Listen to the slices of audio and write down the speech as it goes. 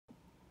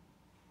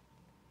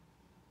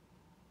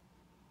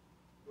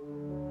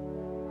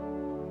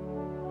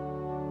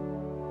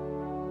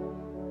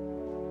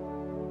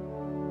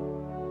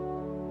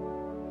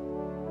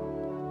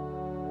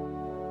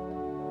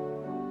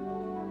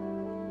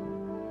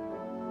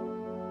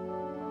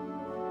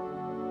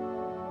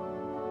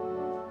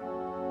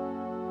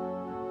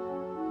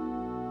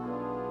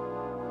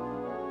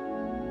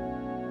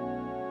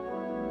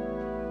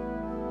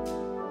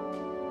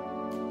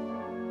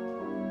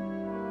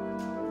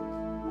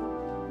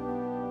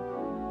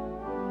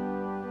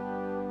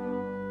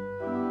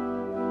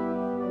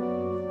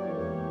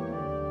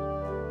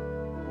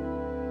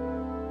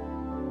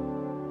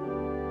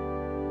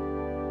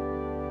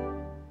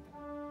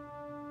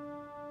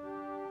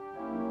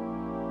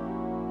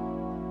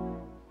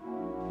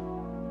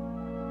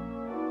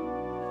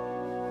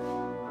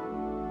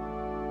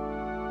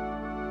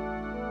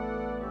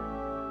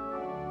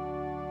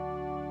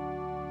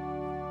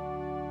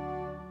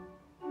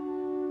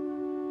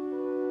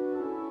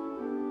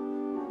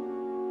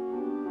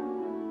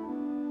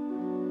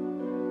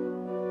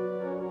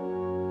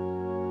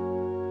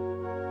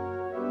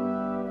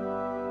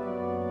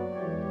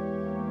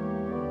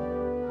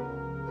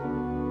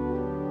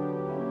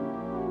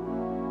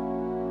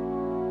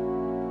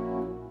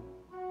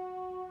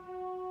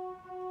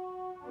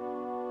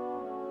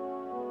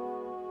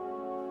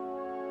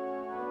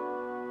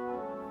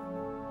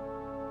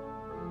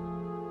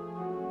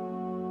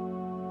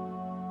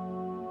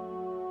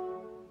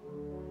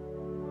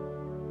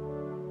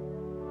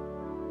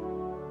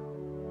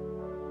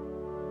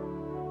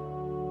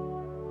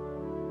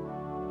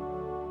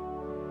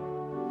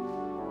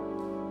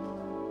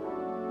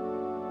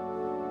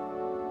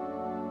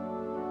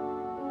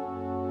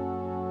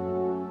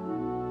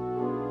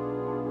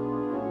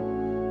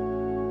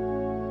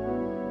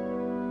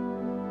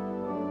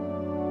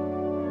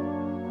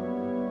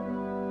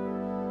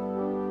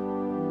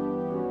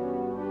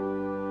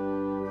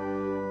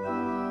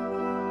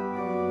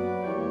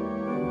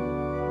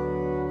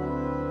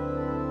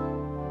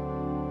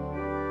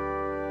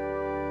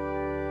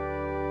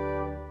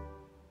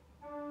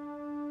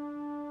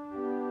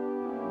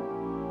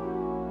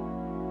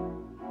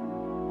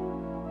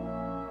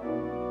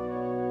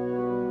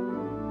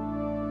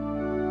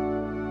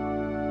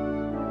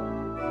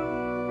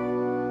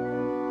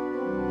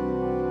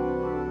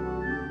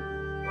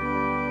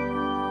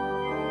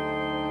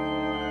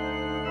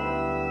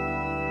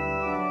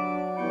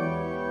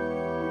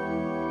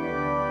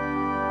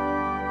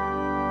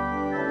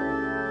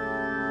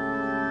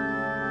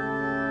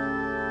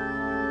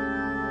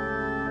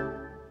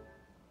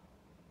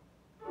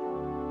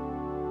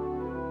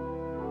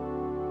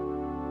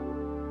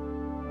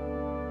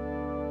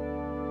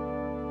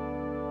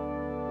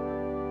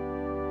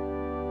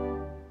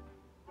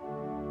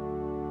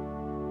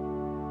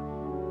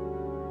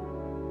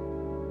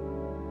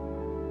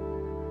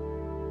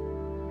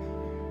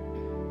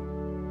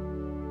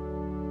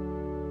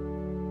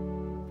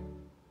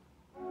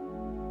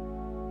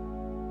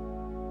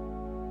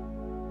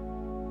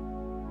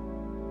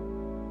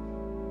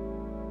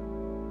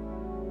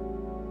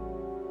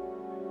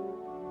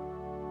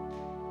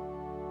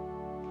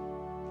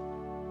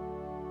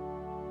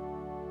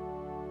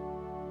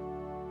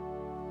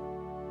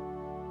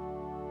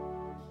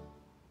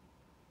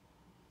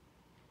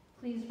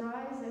please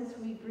rise as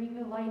we bring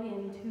the light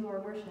into our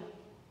worship.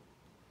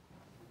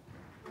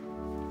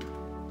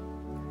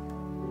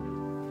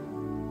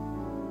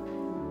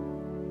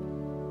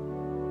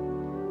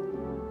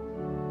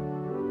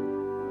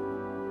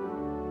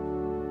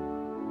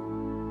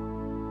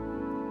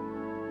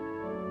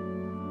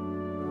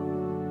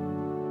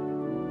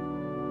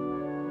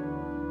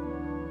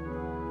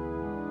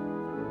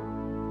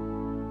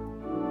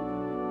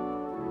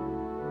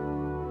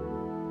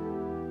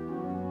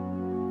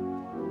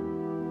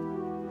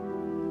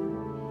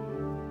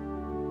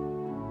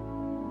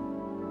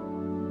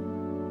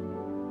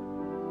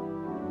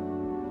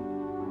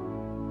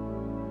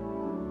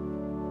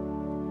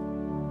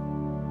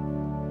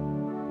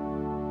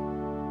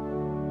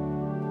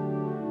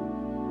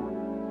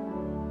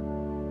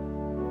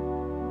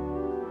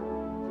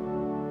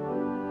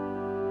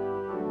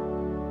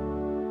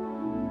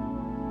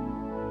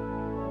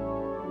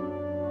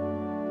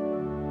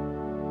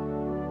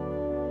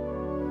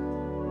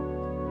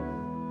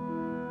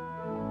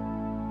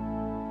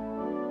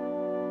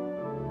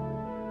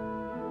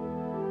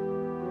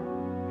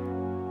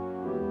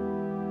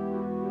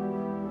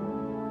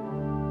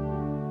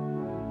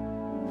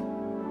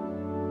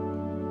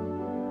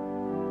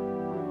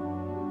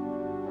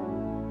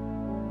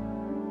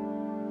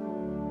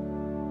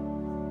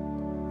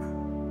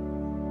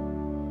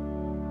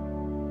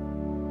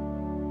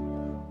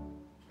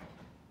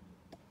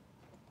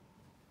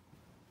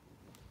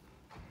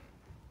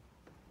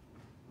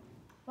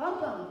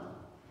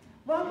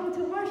 Welcome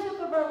to worship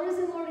of our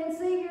risen Lord and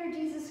Savior,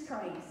 Jesus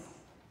Christ.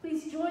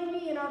 Please join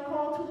me in our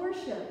call to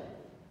worship.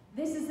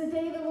 This is the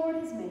day the Lord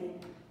has made.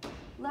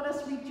 Let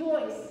us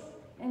rejoice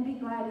and be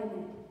glad in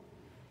it.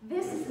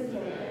 This is the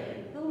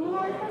day the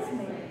Lord has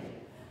made.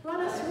 Let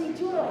us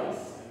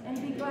rejoice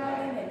and be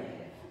glad in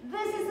it.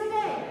 This is the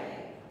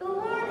day the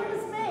Lord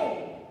has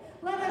made.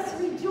 Let us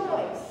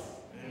rejoice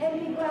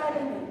and be glad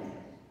in it.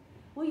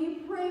 Will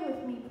you pray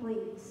with me,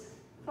 please?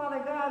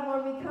 Father God,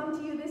 Lord, we come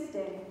to you this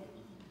day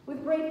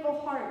with grateful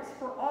hearts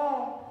for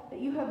all that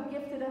you have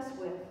gifted us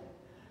with,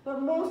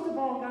 but most of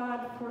all,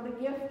 God, for the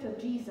gift of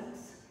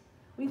Jesus.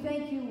 We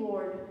thank you,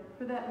 Lord,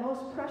 for that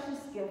most precious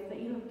gift that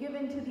you have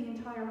given to the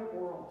entire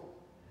world.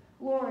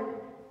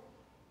 Lord,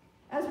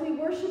 as we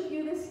worship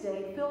you this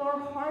day, fill our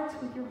hearts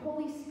with your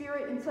Holy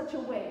Spirit in such a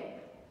way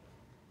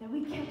that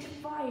we catch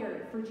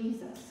fire for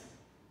Jesus.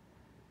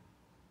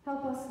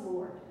 Help us,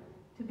 Lord,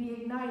 to be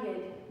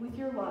ignited with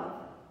your love.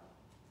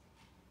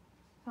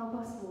 Help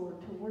us,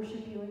 Lord, to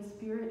worship you in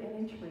spirit and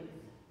in truth.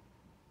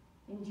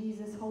 In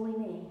Jesus' holy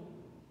name,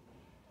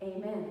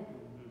 amen.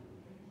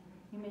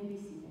 You may be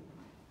seated.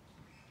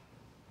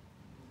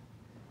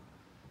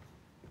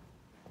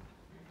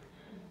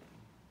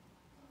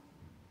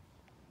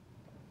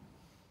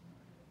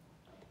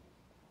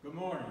 Good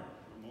morning.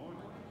 Good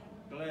morning.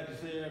 Glad to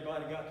see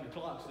everybody got your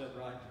clock set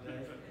right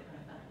today.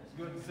 It's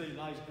good to see a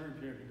nice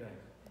group here today.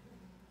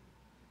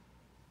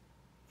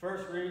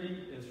 First reading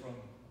is from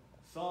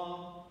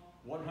Psalm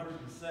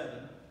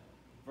 107,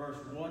 verse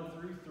 1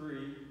 through 3,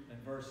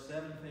 and verse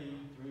 17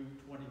 through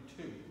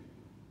 22.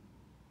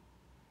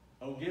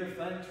 Oh, give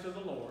thanks to the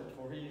Lord,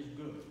 for he is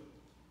good,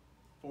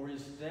 for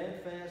his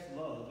steadfast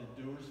love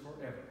endures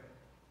forever.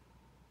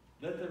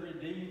 Let the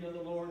redeemed of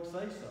the Lord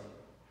say so,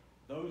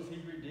 those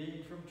he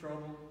redeemed from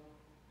trouble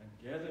and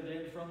gathered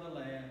in from the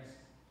lands,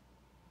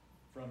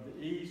 from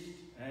the east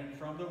and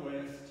from the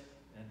west,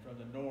 and from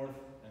the north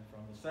and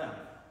from the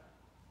south.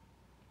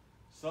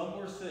 Some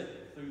were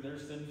sick through their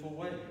sinful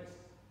ways,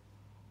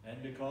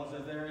 and because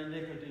of their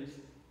iniquities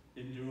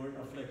endured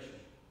affliction.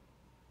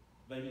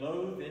 They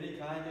loathed any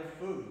kind of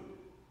food,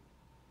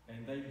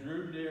 and they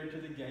drew near to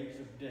the gates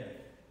of death.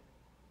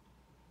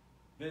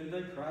 Then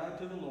they cried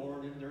to the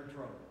Lord in their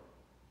trouble,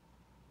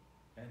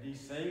 and he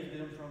saved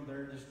them from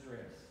their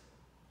distress.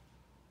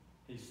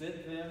 He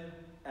sent them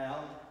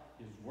out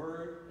his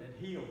word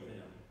and healed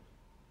them,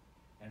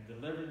 and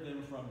delivered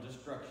them from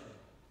destruction.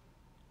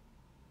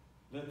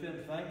 Let them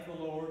thank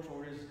the Lord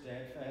for his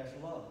steadfast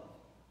love,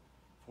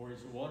 for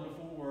his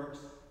wonderful works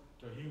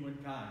to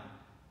humankind.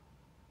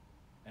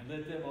 And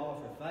let them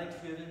offer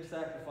thanksgiving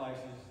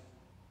sacrifices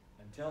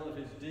and tell of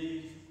his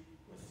deeds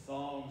with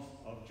songs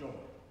of joy.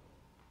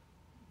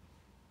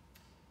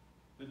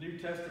 The New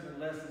Testament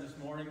lesson this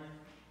morning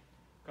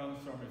comes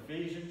from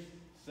Ephesians,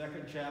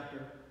 2nd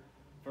chapter,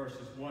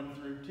 verses 1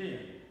 through 10.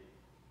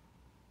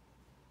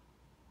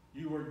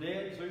 You were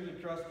dead through the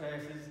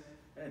trespasses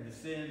and the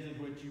sins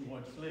in which you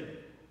once lived,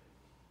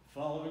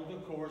 following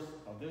the course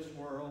of this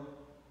world,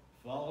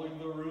 following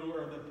the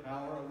ruler of the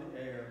power of the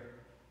air,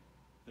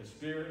 the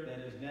spirit that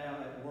is now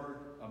at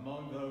work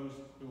among those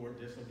who are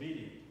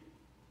disobedient.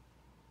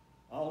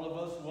 All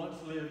of us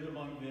once lived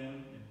among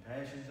them in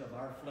passions of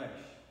our flesh,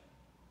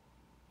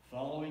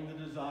 following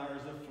the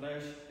desires of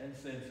flesh and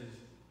senses,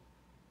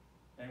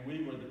 and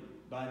we were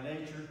by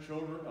nature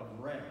children of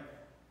wrath,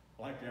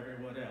 like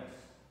everyone else.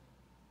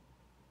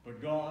 But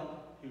God,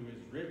 who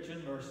is rich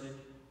in mercy,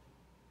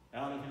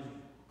 out of his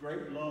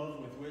great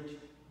love with which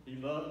he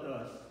loved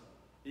us,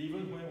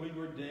 even when we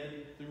were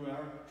dead through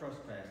our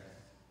trespasses,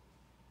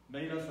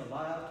 made us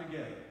alive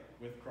together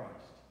with Christ.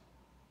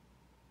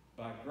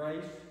 By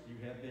grace you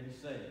have been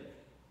saved,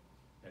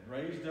 and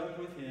raised up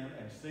with him,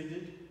 and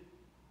seated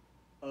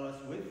us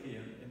with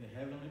him in the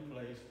heavenly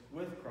place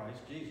with Christ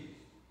Jesus,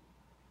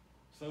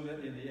 so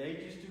that in the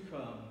ages to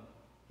come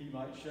he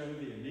might show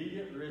the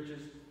immediate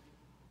riches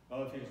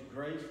of his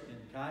grace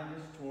and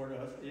kindness toward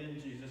us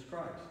in Jesus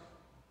Christ.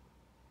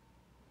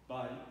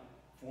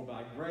 For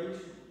by grace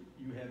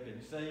you have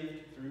been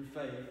saved through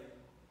faith,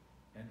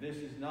 and this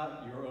is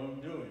not your own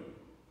doing.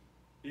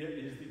 It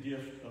is the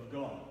gift of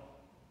God,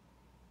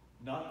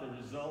 not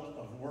the result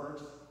of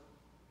works,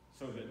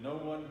 so that no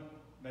one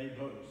may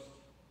boast.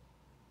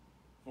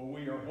 For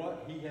we are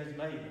what he has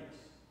made us,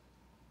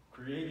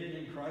 created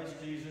in Christ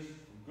Jesus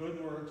for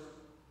good works,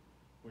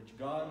 which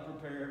God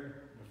prepared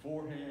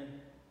beforehand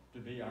to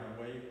be our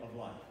way of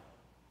life.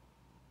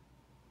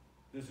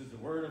 This is the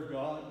word of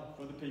God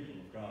for the people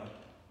of God.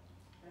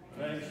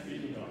 Thanks be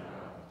to God.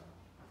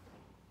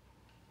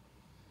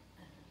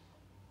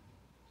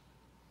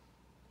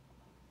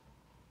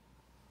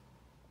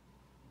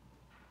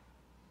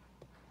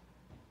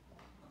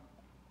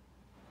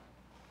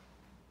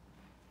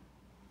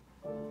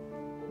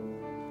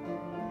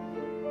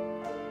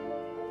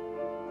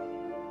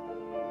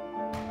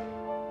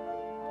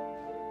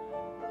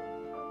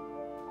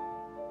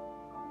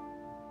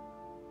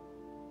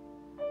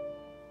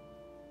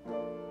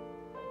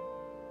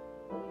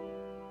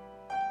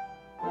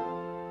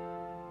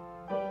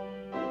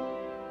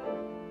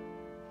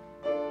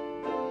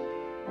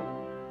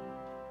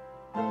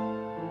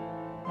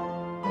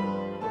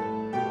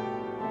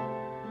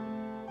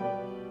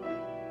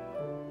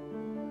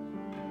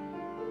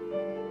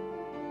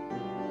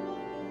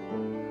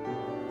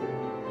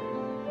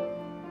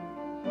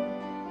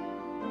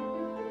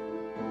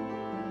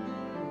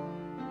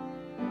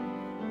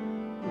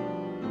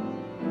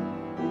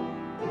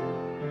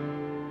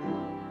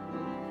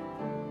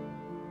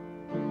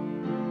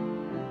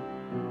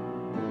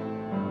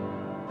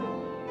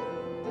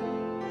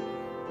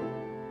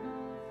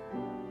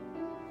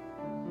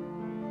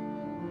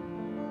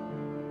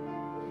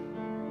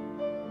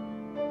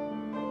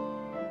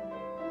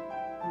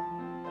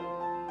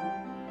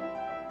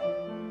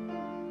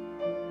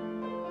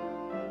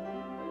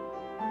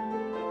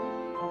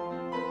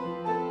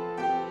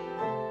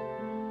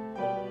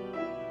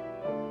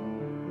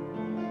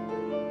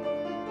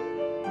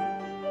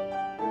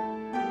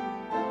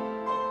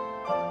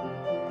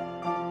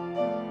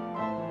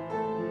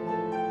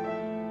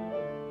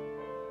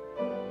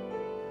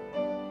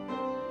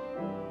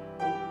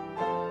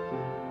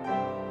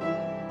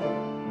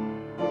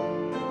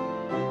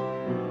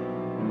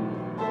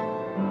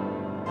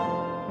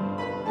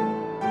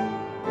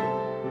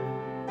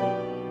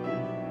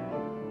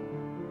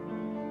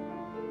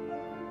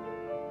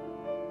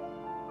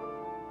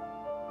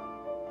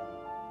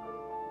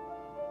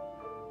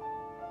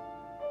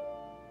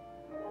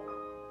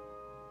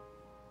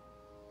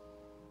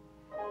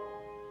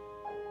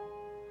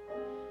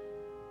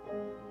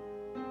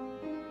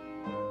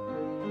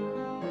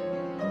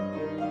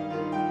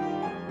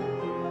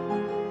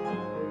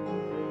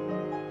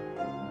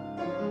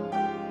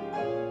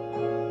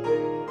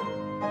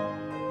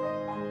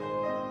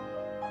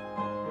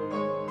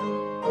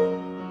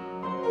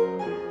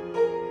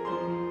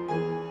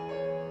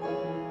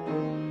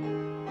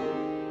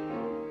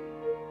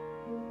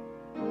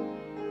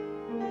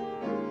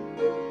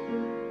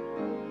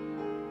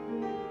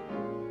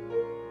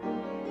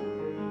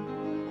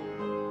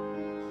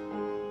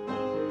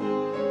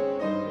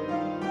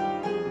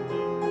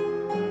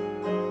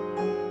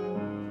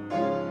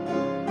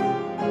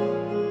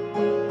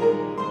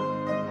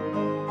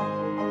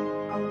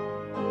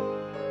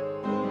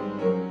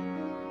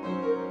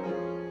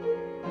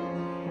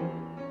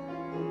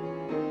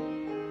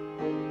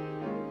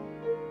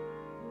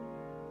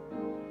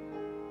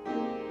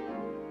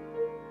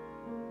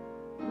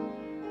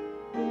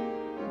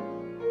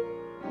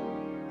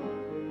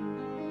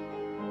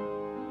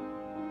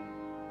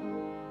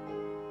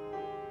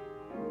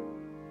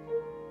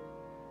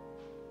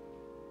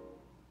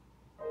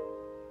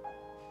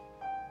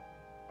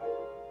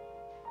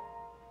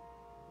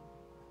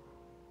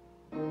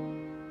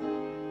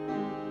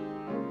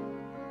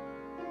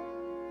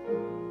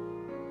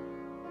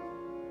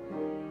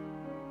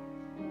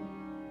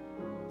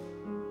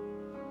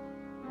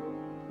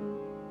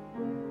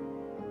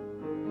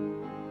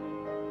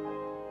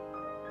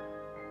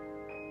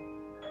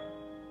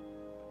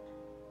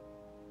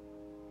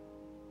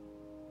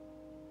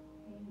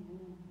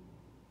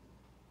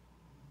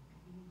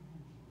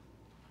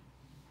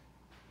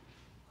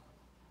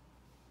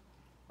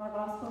 Our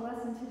gospel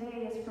lesson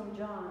today is from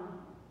John,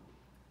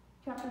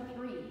 chapter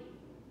 3,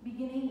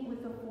 beginning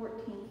with the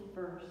 14th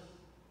verse.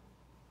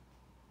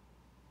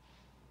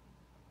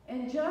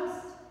 And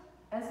just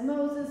as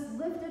Moses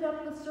lifted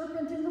up the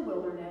serpent in the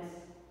wilderness,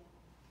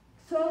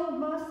 so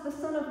must the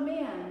Son of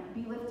Man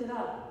be lifted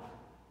up,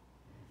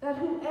 that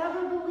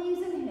whoever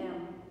believes in him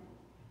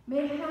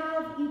may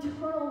have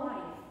eternal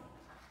life.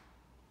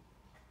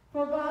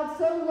 For God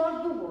so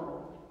loved the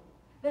world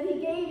that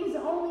he gave his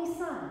only only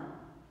Son,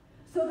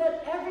 so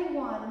that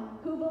everyone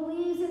who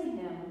believes in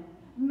him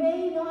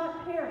may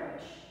not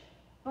perish,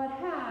 but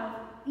have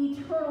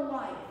eternal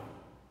life.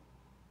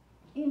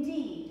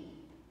 Indeed,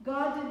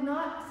 God did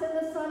not send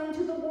the Son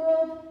into the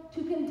world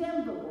to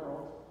condemn the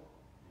world,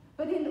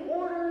 but in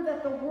order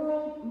that the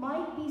world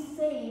might be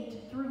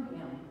saved through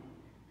him.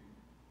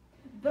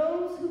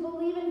 Those who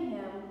believe in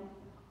him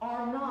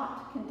are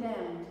not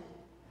condemned,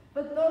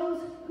 but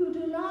those who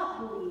do not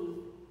believe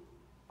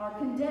are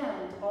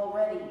condemned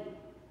already,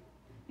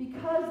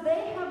 because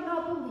they have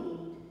not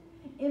believed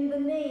in the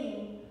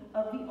name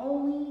of the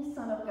only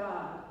Son of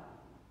God.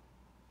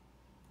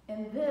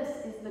 And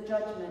this is the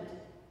judgment,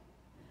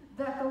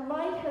 that the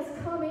light has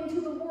come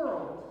into the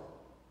world,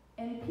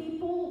 and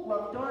people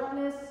love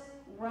darkness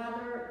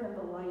rather than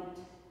the light,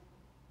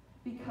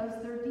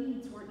 because their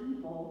deeds were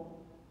evil.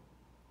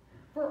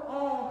 For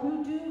all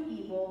who do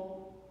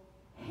evil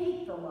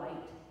hate the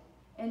light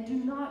and do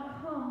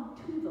not come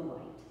to the light,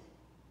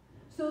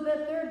 so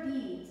that their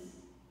deeds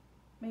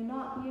may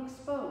not be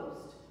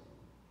exposed.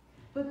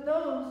 But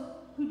those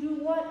who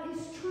do what is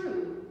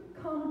true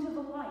come to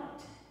the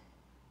light,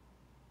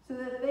 so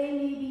that they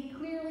may be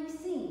clearly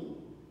seen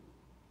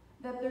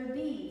that their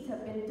deeds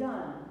have been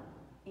done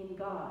in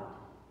God.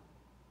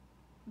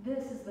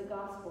 This is the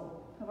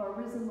gospel of our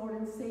risen Lord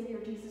and Savior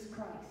Jesus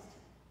Christ,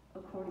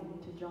 according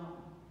to John.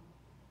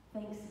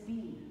 Thanks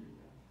be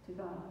to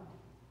God.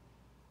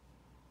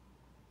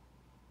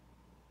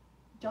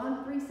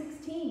 John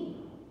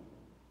 3:16,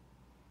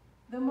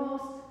 the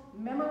most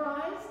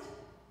memorized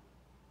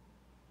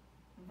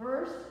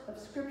verse of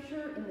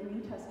Scripture in the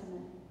New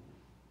Testament.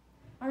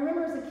 I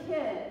remember as a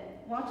kid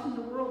watching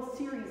the World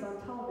Series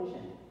on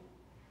television.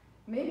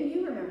 Maybe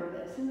you remember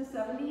this. In the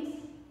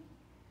 70s,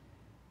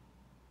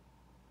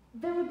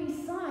 there would be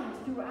signs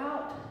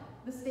throughout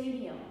the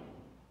stadium.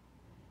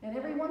 And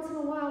every once in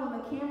a while, when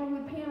the camera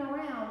would pan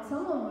around,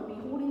 someone would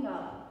be holding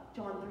up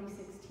John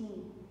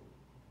 3:16.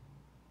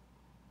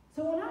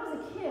 So when I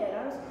was a kid,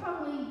 I was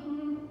probably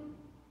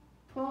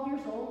 12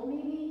 years old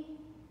maybe,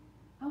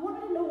 I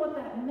wanted to know what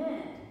that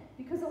meant,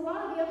 because a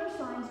lot of the other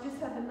signs just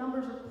had the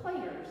numbers of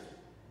players.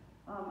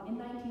 In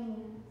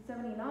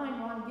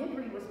 1979, Ron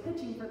Guidry was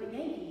pitching for the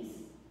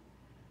Yankees.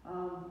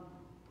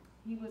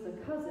 He was a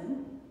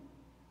cousin,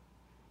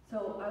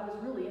 so I was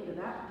really into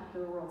that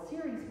particular World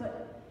Series.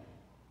 But,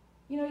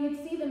 you know,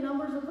 you'd see the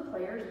numbers of the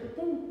players, but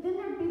then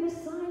there'd be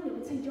this sign that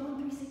would say John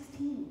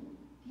 3:16.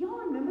 Do y'all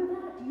remember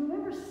that? Do you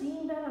remember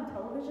seeing that on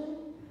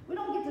television? We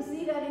don't get to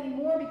see that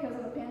anymore because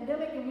of the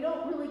pandemic, and we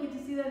don't really get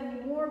to see that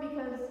anymore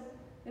because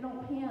they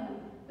don't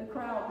pan the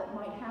crowd that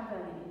might have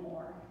that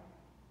anymore.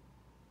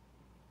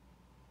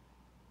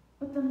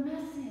 But the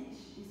message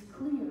is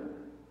clear.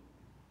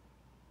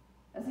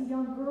 As a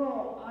young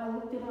girl, I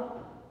looked it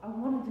up. I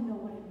wanted to know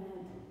what it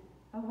meant.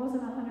 I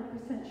wasn't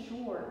 100%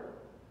 sure.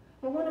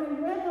 But when I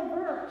read the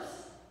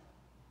verse,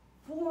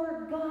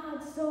 for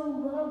God so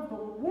loved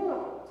the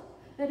world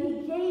that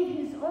he gave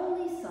his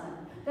only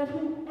Son, that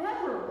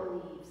whoever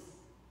believes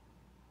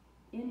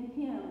in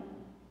him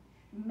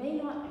may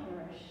not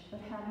perish,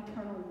 but have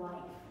eternal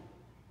life.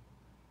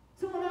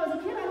 So when I was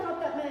a kid, I thought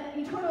that meant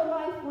eternal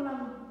life when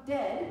I'm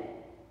dead.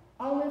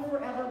 I'll live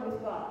forever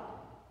with God.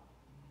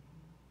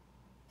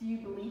 Do you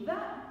believe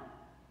that?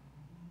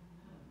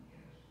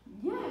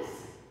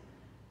 Yes.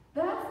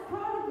 That's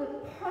part of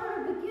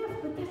the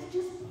gift, but that's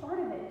just part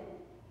of it.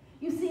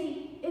 You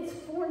see, it's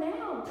for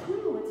now,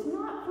 too. It's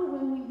not for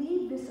when we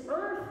leave this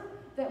earth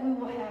that we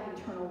will have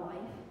eternal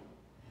life.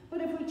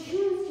 But if we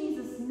choose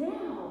Jesus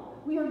now,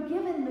 we are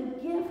given the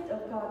gift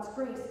of God's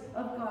grace,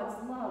 of God's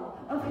love,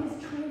 of his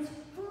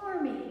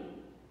transforming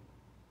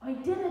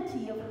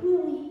identity of who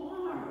we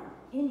are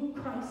in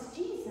Christ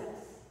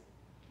Jesus.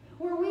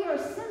 Where we are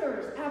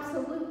sinners,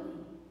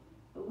 absolutely,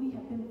 but we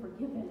have been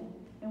forgiven,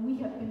 and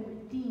we have been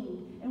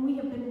redeemed, and we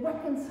have been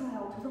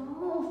reconciled to the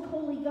most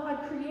holy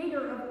God,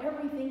 creator of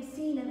everything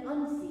seen and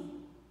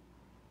unseen.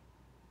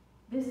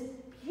 This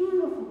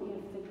beautiful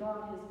gift that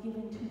God has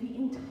given to the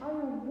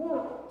entire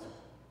world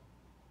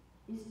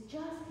is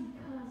just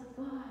because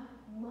God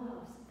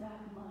loves that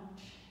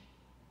much.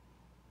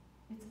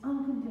 It's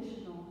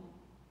unconditional,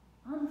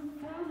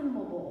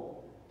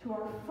 unfathomable to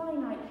our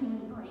finite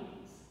human brains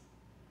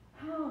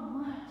how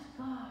much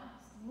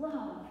God's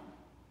love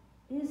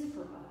is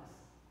for us.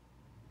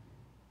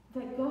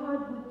 That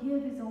God would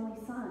give his only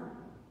Son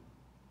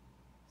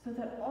so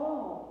that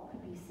all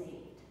could be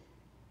saved,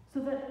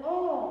 so that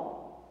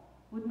all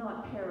would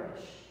not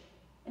perish,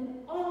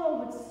 and all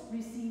would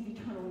receive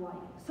eternal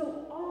life,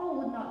 so all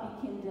would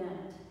not be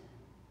condemned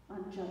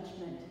on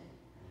judgment.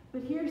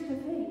 But here's the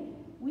thing.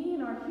 We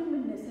in our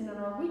humanness and in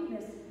our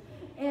weakness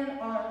and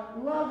our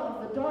love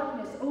of the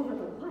darkness over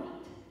the light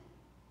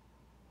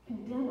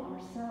condemn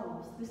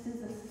ourselves. This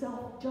is a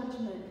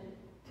self-judgment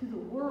to the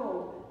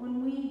world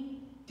when we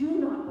do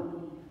not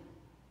believe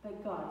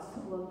that God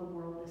so loved the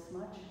world this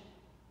much.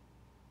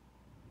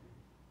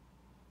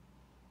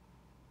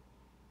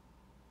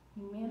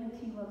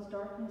 Humanity loves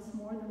darkness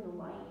more than the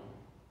light.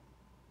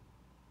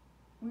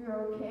 We are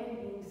okay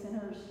being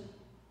sinners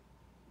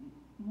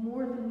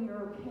more than we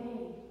are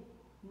okay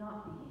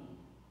not being.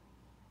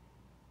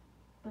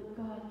 But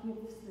God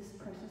gives this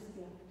precious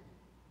gift.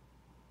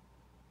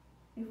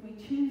 If we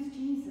choose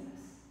Jesus,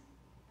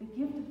 the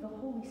gift of the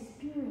Holy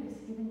Spirit is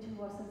given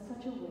to us in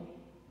such a way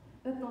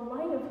that the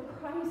light of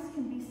Christ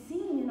can be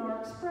seen in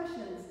our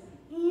expressions,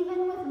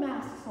 even with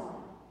masks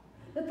on.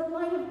 That the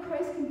light of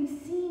Christ can be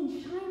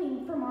seen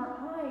shining from our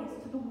eyes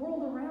to the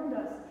world around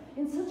us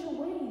in such a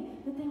way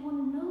that they want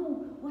to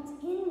know what's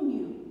in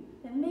you,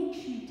 that makes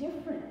you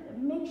different, that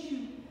makes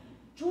you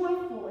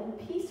joyful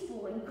and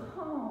peaceful and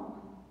calm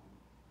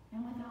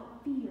and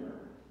without fear.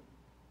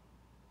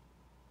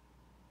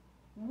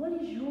 What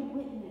is your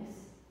witness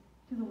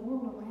to the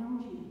world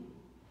around you?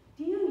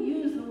 Do you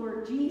use the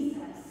word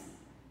Jesus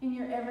in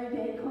your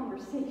everyday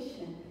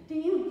conversation? Do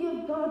you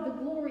give God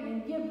the glory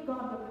and give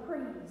God the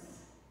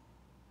praise,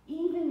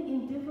 even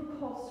in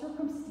difficult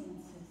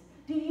circumstances?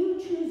 Do you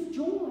choose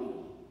joy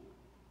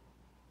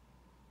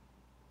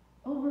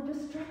over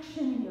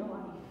destruction in your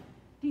life?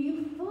 Do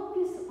you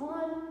focus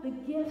on the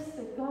gifts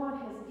that God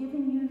has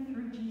given you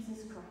through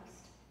Jesus Christ?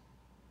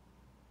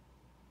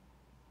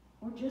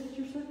 Or just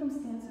your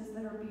circumstances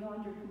that are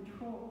beyond your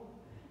control?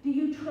 Do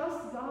you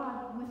trust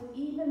God with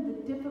even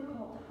the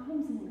difficult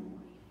times in your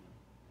life,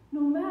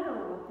 no matter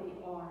what they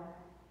are?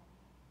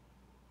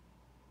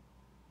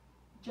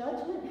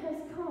 Judgment has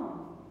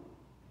come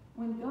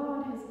when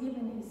God has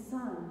given his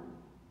Son,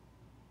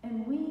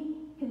 and we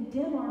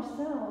condemn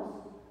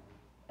ourselves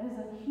as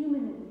a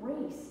human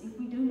race if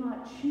we do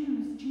not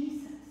choose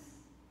Jesus.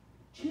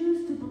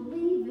 Choose to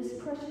believe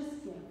this precious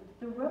gift,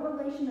 the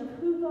revelation of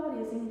who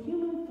God is in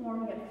human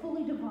form yet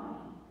fully divine,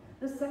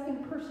 the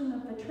second person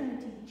of the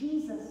Trinity,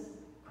 Jesus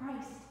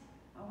Christ,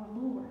 our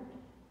Lord.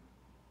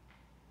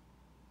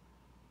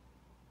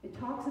 It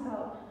talks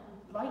about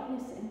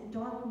lightness and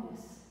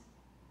darkness,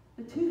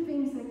 the two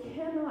things that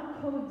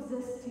cannot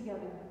coexist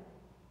together.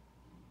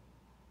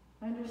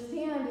 I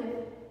understand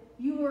if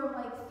you were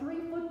like 3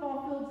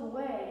 football fields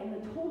away in the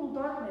total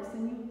darkness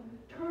and you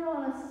turn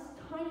on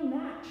a tiny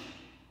match,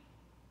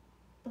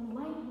 the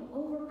light will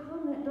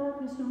overcome that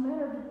darkness no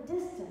matter the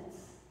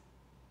distance.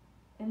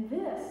 And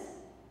this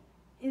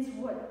is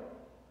what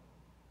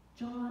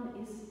John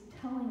is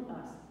telling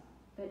us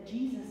that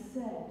Jesus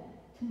said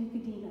to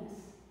Nicodemus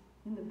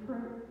in the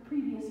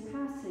previous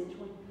passage,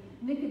 when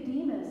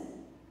Nicodemus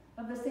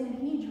of the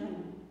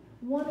Sanhedrin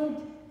wanted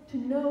to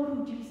know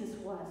who Jesus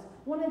was,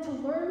 wanted to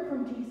learn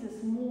from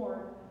Jesus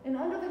more, and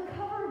under the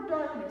cover of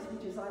darkness,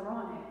 which is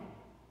ironic,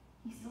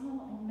 he saw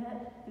and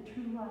met the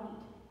true light.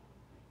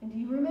 And do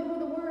you remember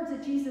the words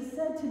that Jesus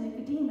said to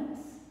Nicodemus?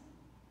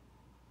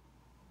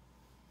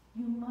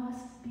 You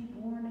must be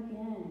born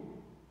again.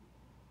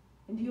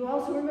 And do you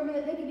also remember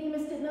that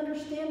Nicodemus didn't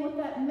understand what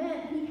that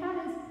meant? He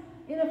had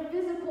in a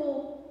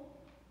physical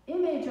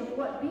image of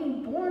what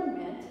being born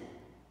meant.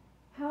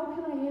 How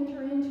can I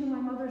enter into my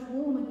mother's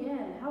womb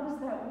again? How does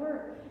that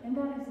work? And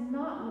that is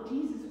not what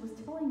Jesus was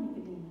telling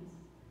Nicodemus.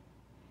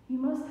 You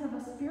must have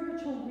a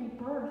spiritual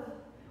rebirth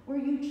where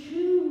you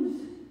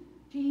choose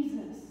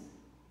Jesus,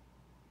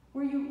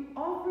 where you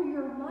offer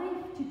your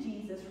life to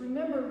Jesus.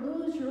 Remember,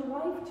 lose your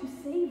life to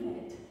save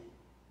it.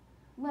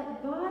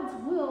 Let God's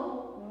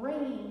will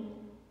reign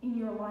in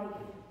your life,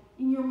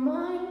 in your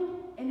mind,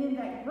 and in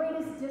that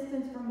greatest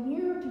distance from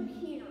here to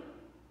here.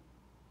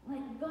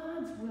 Let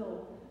God's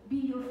will be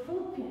your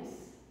focus.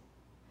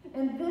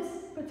 And this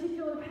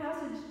particular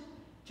passage,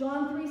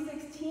 John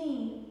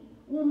 3:16,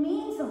 will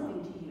mean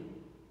something to you,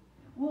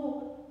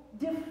 will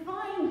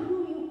define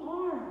who you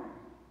are,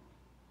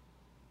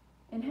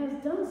 and has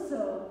done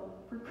so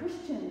for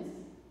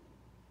Christians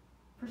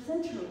for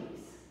centuries.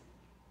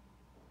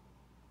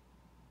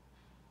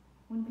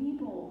 When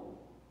people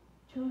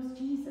chose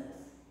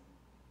Jesus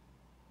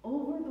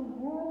over the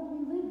world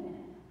we live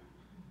in,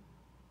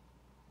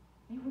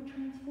 they were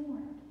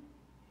transformed.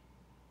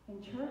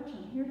 In church,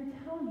 I'm here to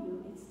tell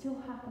you, it still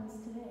happens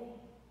today.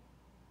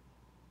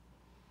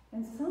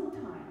 And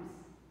sometimes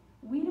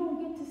we don't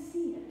get to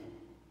see it.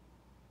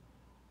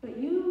 But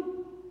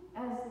you,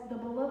 as the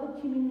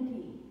beloved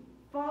community,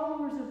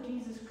 followers of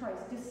Jesus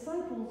Christ,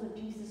 disciples of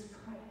Jesus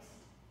Christ,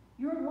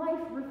 your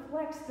life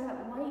reflects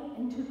that light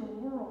into the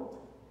world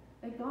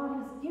that God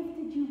has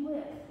gifted you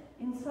with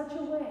in such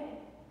a way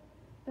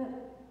that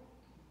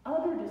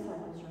other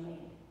disciples are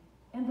made,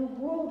 and the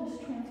world is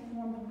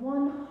transformed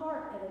one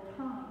heart at a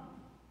time.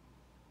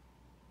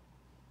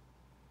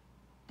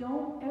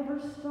 Don't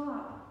ever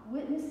stop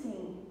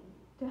witnessing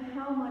to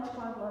how much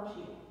God loves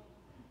you.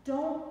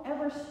 Don't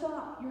ever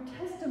stop your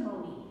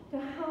testimony to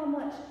how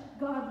much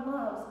God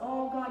loves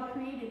all God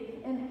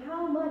created and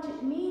how much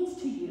it means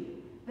to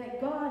you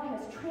that God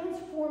has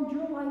transformed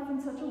your life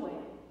in such a way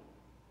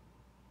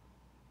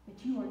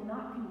that you are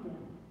not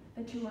condemned,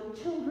 that you are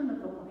children of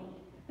the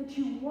light, that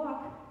you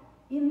walk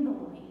in the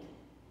light,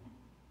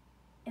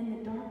 and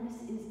the darkness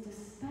is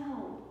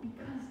dispelled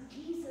because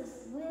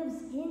Jesus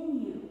lives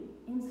in you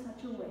in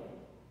such a way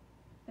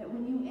that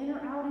when you enter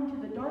out into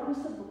the darkness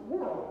of the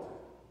world,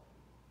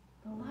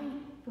 the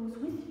light goes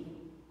with you.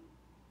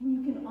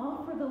 And you can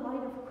offer the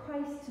light of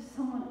Christ to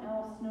someone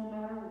else no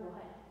matter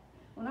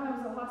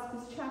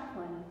hospice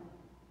chaplain,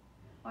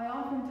 I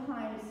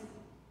oftentimes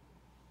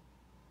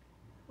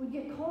would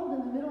get called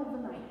in the middle of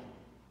the night.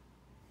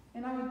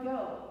 And I would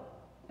go,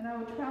 and I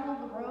would travel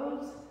the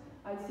roads.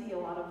 I'd see a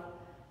lot of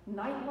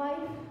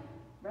nightlife,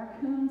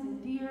 raccoons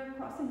and deer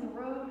crossing the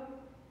road.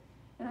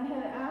 And I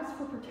had to ask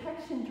for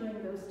protection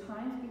during those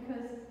times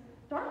because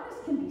darkness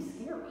can be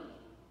scary.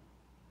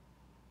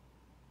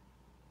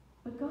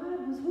 But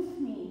God was with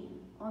me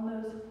on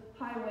those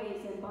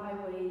highways and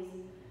byways,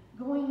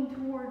 going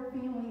toward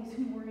families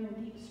who were in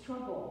deep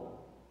struggle,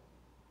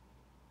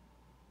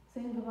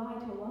 saying goodbye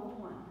to a loved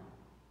one.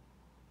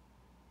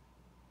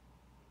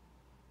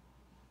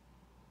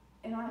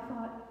 And I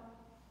thought,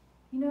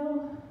 you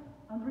know,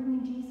 I'm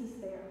bringing Jesus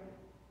there.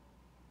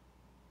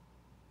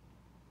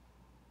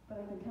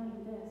 But I can tell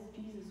you this,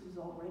 Jesus was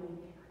already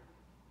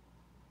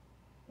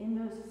there. In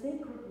those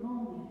sacred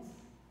moments,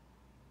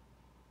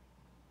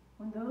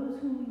 when those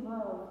whom we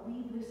love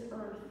leave this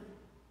earth,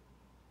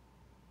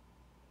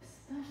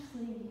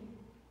 especially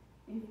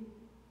if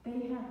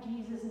they have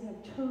Jesus and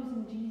have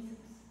chosen Jesus,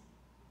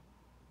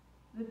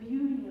 the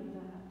beauty of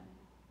that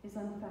is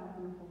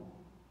unfathomable.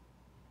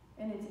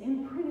 And it's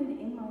imprinted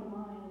in my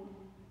mind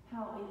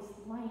how it's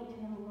light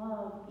and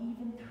love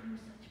even through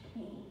such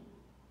pain.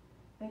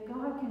 That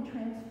God can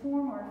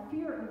transform our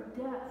fear of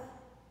death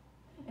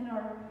and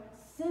our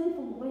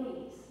sinful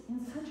ways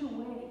in such a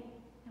way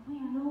that we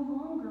are no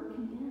longer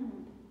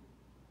condemned.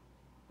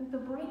 That the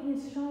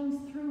brightness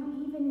shines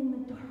through even in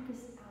the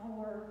darkest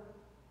hour.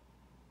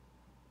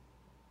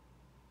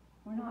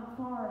 We're not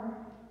far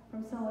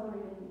from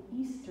celebrating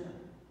Easter,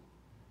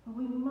 but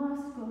we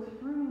must go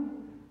through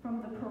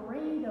from the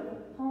parade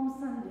of Palm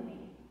Sunday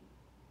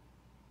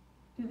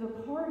to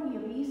the party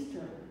of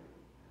Easter.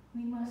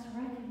 We must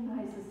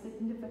recognize the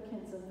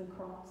significance of the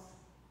cross.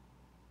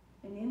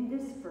 And in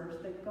this verse,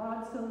 that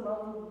God so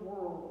loved the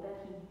world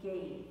that he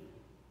gave.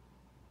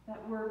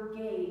 That word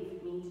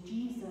gave means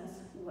Jesus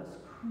was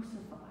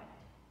crucified.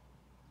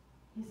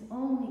 His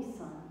only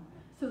Son,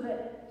 so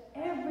that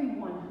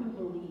everyone who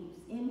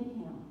believes in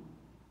him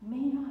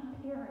may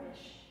not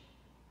perish,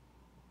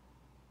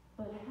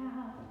 but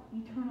have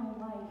eternal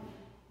life.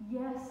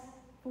 Yes,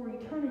 for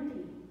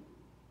eternity,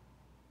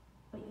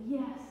 but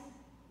yes,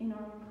 in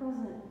our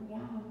present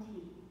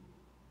reality.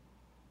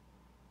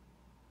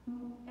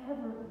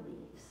 Whoever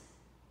believes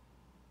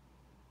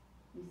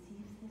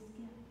receives this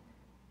gift.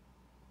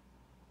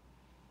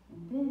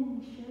 And then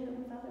we share it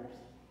with others.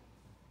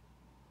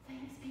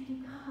 Thanks be to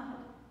God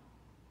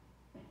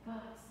that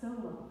God so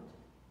loved.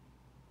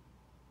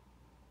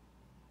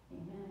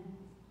 Amen.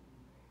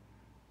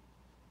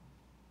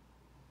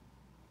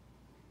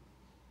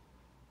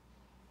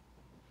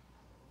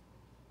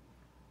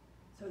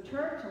 So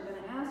church, I'm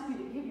going to ask you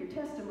to give your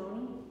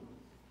testimony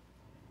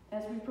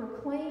as we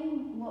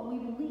proclaim what we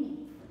believe.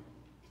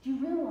 Did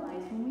you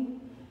realize when we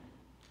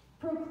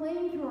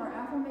proclaim through our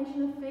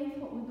affirmation of faith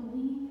what we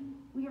believe,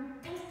 we are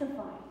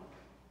testifying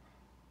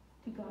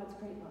to God's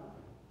great love?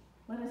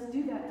 Let us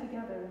do that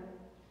together.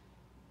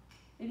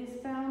 It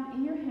is found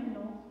in your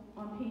hymnal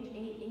on page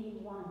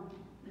 881,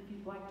 if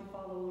you'd like to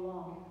follow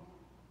along.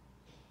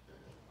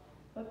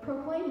 But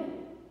proclaim it.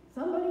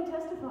 Somebody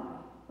testify.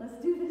 Let's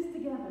do this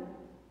together.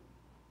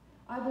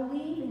 I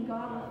believe in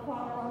God the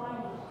Father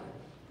Almighty,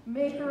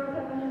 maker of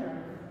heaven and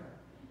earth,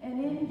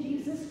 and in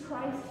Jesus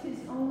Christ, his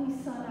only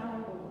Son, our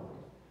Lord,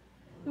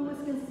 who was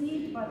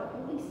conceived by the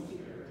Holy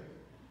Spirit,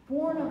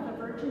 born of the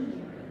Virgin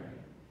Mary,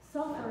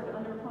 suffered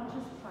under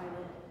Pontius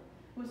Pilate,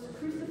 was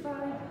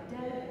crucified,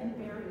 dead, and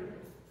buried.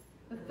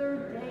 The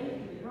third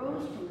day he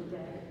rose from the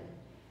dead.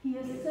 He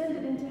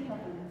ascended into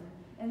heaven,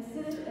 and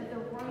sitteth at the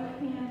right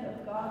hand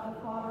of God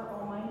the Father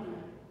Almighty.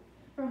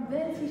 From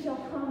thence he shall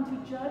come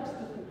to judge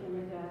the quick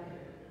and the dead.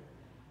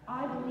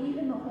 I believe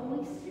in the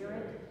Holy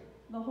Spirit,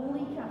 the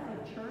Holy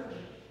Catholic Church,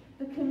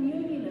 the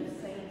communion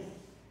of saints,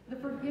 the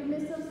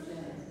forgiveness of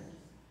sins,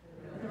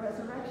 the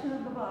resurrection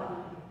of the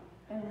body,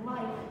 and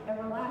life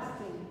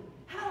everlasting.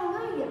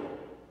 Hallelujah!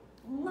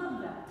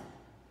 Love that.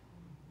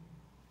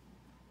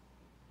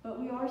 But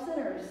we are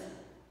sinners.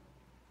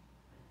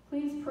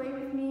 Please pray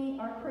with me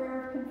our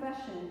prayer of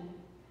confession,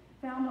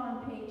 found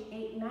on page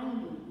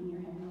 890 in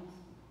your hymnals.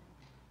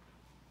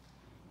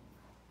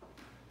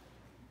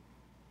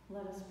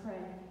 Let us pray.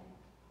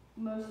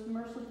 Most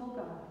merciful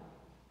God,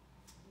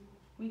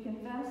 we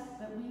confess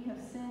that we have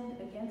sinned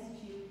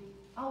against you.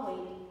 I'll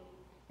wait.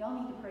 Y'all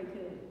need to pray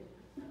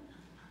too.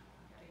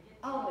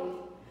 I'll wait.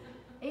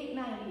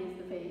 890 is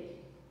the page.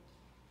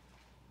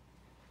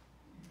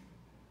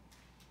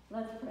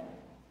 Let's pray.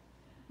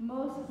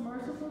 Most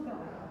merciful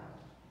God,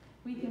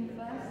 we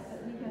confess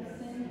that we have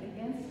sinned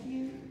against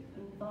you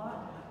in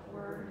thought,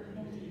 word,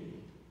 and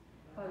deed,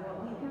 by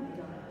what we have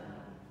done,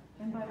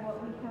 and by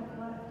what we have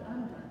left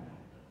undone.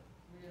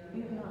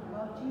 We have not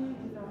loved you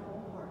with our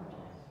whole heart.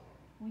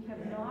 We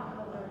have not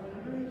loved our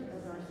neighbors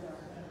as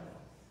ourselves.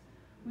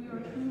 We are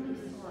truly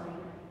sorry,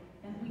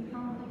 and we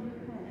humbly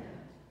repent.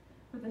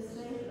 For the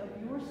sake of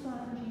your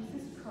Son,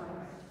 Jesus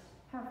Christ,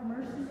 have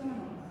mercy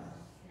on us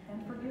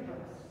and forgive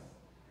us,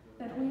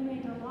 that we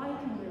may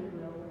delight in your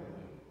will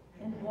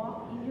and walk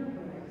walk in your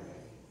ways,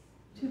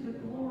 to the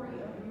glory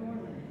of your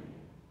name.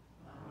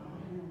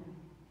 Amen.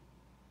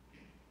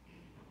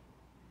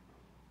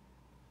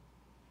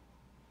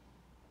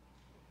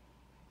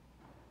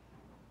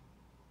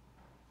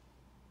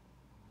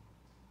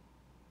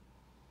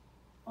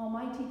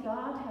 Almighty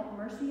God, have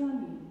mercy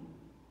on you.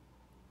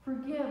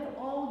 Forgive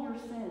all your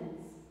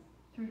sins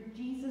through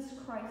Jesus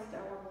Christ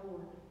our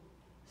Lord.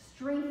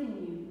 Strengthen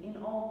you in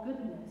all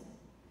goodness,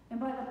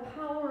 and by the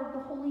power of the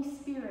Holy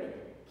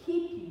Spirit,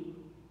 keep you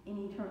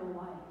in eternal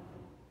life.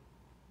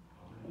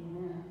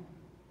 Amen.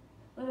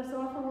 Let us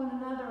offer one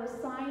another a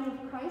sign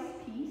of Christ's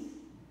peace.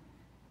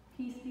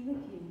 Peace be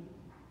with you.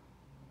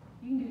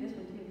 You can do this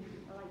one too.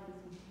 I like this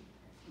one.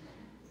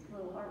 It's a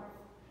little heart.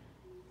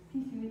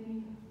 Peace be with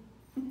you.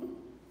 Peace be with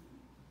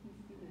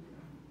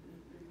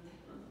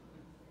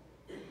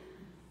you.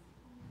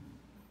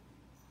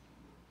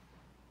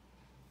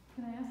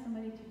 Can I ask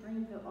somebody to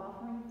bring the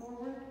offering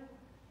forward?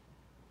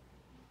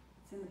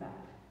 It's in the back.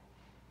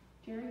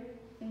 Jerry,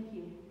 thank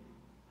you.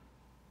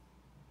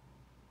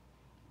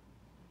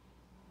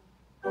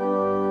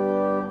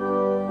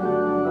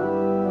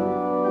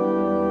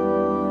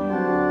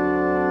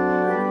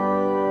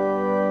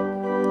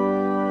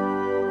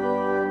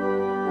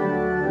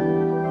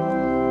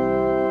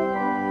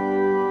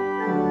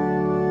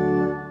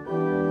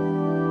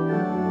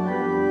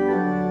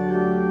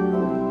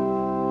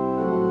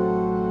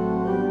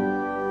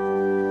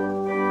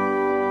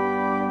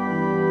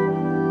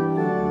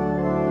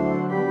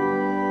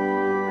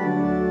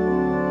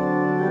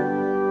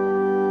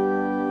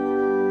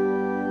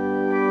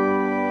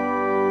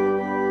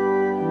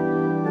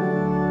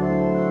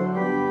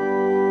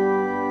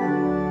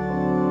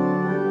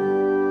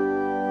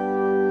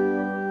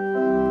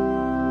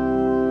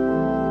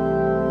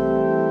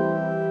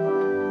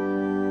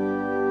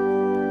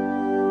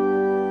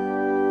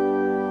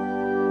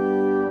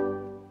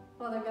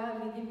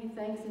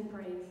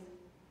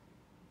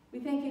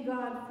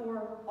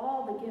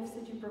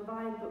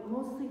 But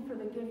mostly for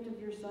the gift of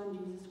your Son,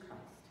 Jesus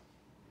Christ.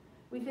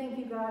 We thank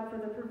you, God, for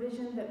the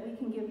provision that we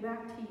can give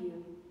back to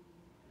you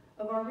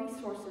of our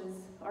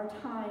resources, our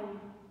time,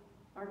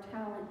 our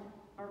talent,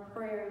 our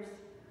prayers,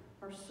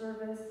 our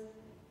service,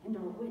 and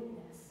our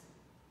witness.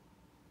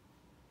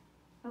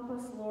 Help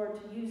us, Lord,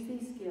 to use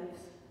these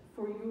gifts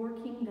for your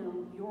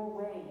kingdom, your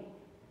way,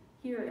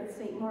 here at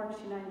St.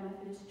 Mark's United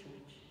Methodist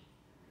Church.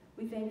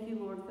 We thank you,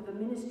 Lord, for the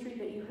ministry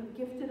that you have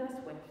gifted us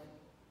with.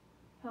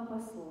 Help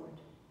us, Lord,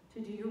 to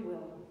do your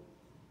will.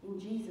 In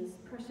Jesus'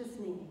 precious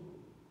name,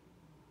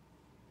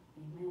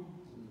 amen.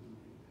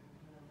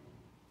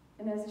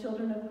 And as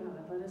children of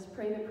God, let us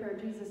pray the prayer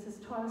Jesus has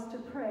taught us to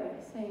pray,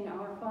 saying,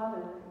 Our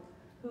Father,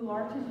 who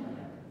art in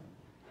heaven,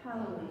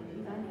 hallowed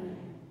be thy name.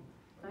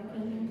 Thy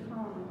kingdom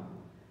come,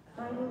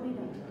 thy will be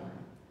done,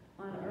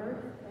 on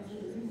earth as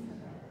it is in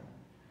heaven.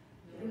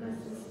 Give us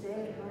this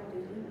day our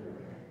daily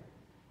bread,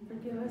 and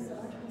forgive us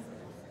our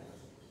trespasses,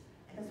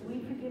 as we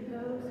forgive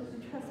those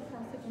who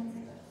trespass against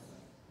us.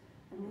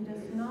 And lead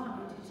us not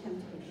into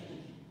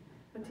temptation,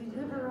 but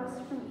deliver us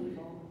from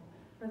evil.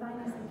 For thine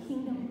is the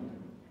kingdom,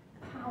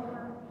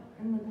 power,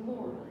 and the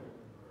glory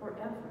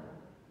forever.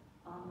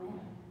 Amen.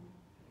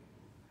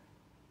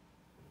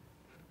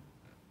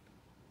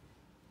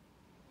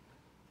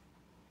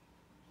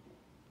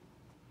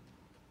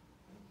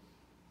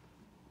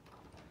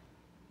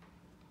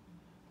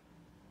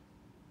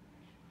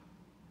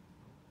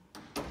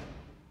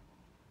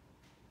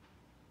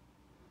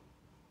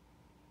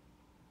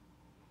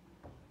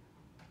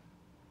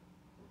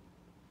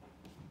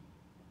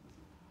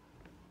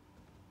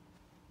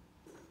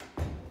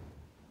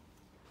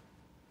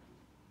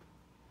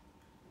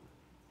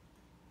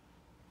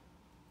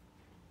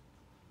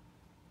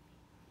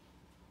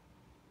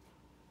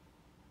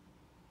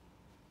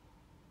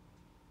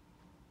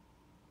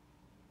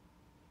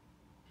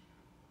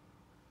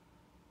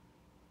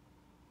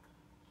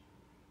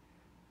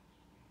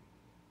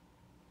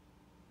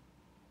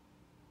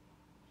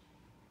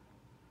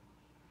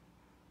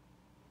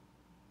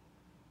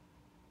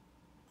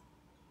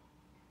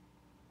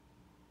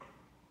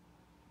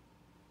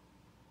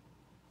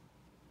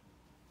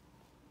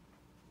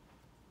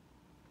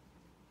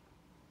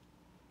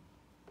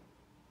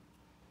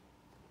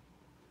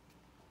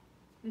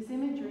 This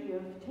imagery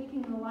of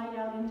taking the light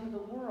out into the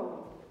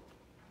world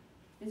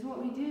is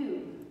what we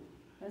do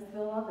as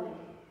beloved.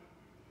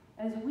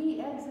 As we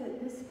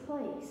exit this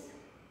place,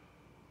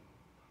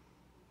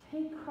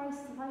 take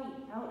Christ's light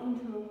out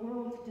into the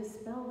world to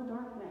dispel the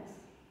darkness,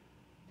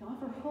 to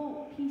offer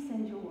hope, peace,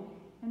 and joy,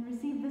 and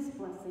receive this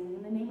blessing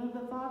in the name of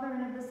the Father,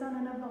 and of the Son,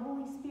 and of the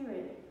Holy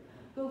Spirit.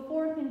 Go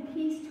forth in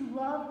peace to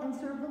love and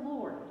serve the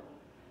Lord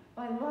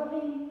by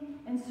loving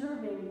and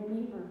serving the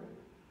neighbor.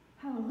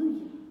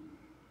 Hallelujah.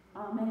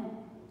 Amen.